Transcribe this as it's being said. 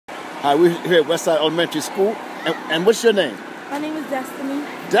Hi, we're here at Westside Elementary School. And what's your name? My name is Destiny.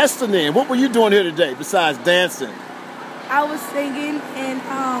 Destiny. And what were you doing here today besides dancing? I was singing, and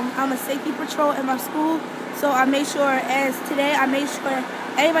I'm a safety patrol at my school. So I made sure, I made sure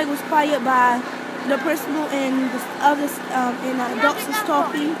everybody was quiet by the principal and the others and the adults was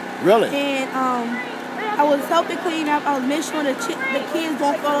talking. Really? And I was helping clean up. I was making sure the kids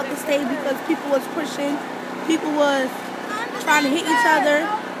don't fall off the stage because people was pushing, people was trying to hit each other.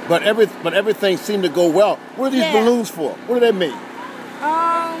 But everything seemed to go well. What are these balloons for? What do they mean?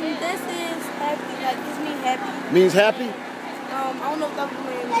 This is happy. Like, this means happy. Means happy? I don't know what that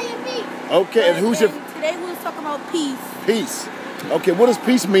means. Okay, and who's your... Today we was talking about peace. Peace. Okay, what does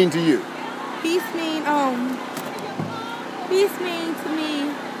peace mean to you? Peace mean to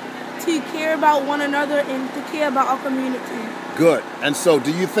me to care about one another and to care about our community. Good. And so,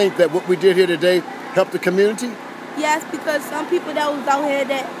 do you think that what we did here today helped the community? Yes, because some people that was out here,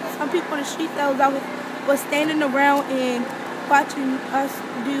 some people on the street that was out here was standing around and watching us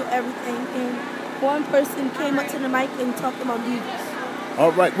do everything. And one person came up to the mic and talked about Jesus.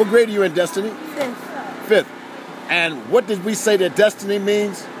 All right. What grade are you in, Destiny? Fifth. Fifth. And what did we say that destiny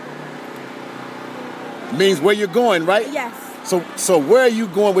means? It means where you're going, right? Yes. So where are you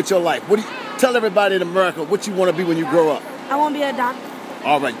going with your life? Tell everybody in America what you want to be when you grow up. I want to be a doctor.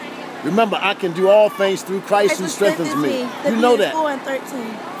 All right. Remember, I can do all things through Christ who strengthens me. You know that.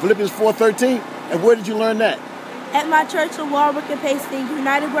 Philippians 4:13. And where did you learn that? At my church in Warwick and Pasting,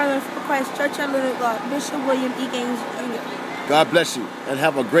 United Brothers for Christ Church of Little God, Bishop William E. Gaines Jr. God bless you and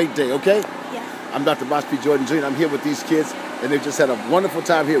have a great day, okay? Yeah. I'm Dr. Boss P. Jordan Jr. I'm here with these kids, and they've just had a wonderful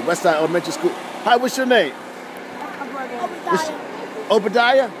time here at Westside Elementary School. Hi, what's your name?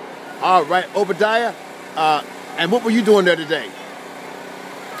 Obadiah. All right, Obadiah. And what were you doing there today?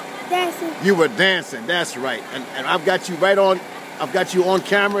 Dancing. You were dancing, that's right. And I've got you on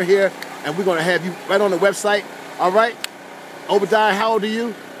camera here, and we're gonna have you right on the website. All right? Obadiah, how old are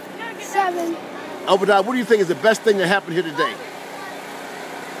you? 7. Obadiah, what do you think is the best thing that happened here today?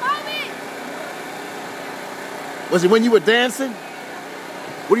 Was it when you were dancing?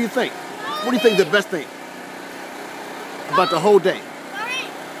 What do you think? What do you think is the best thing about the whole day?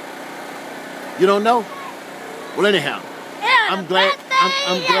 You don't know? Well, anyhow, I'm glad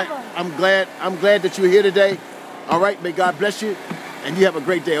that you're here today. All right, may God bless you, and you have a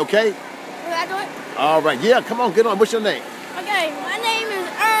great day, okay? Will I do it? All right, yeah, come on, get on. What's your name? Okay, my name is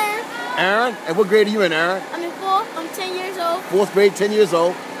Aaron. Aaron? And what grade are you in, Aaron? I'm in 4th. I'm 10 years old. 4th grade, 10 years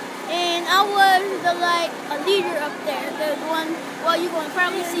old. And I was a leader up there. The one, well, you're going to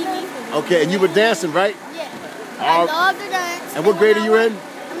probably see me. Okay, and you were dancing, right? Yeah. I love to dance. And what grade are you in?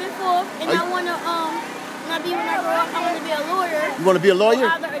 I'm in 4th, and I want to, when I grow up, I want to be a lawyer. You want to be a lawyer?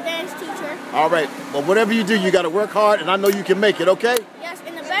 Or either a dance teacher. All right. Well, whatever you do, you got to work hard, and I know you can make it, okay? Yes,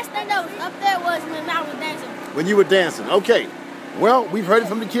 and the best thing that was up there was when I was dancing. When you were dancing. Okay. Well, we've heard it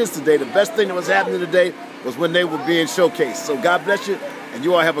from the kids today. The best thing that was happening today was when they were being showcased. So God bless you, and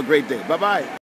you all have a great day. Bye-bye.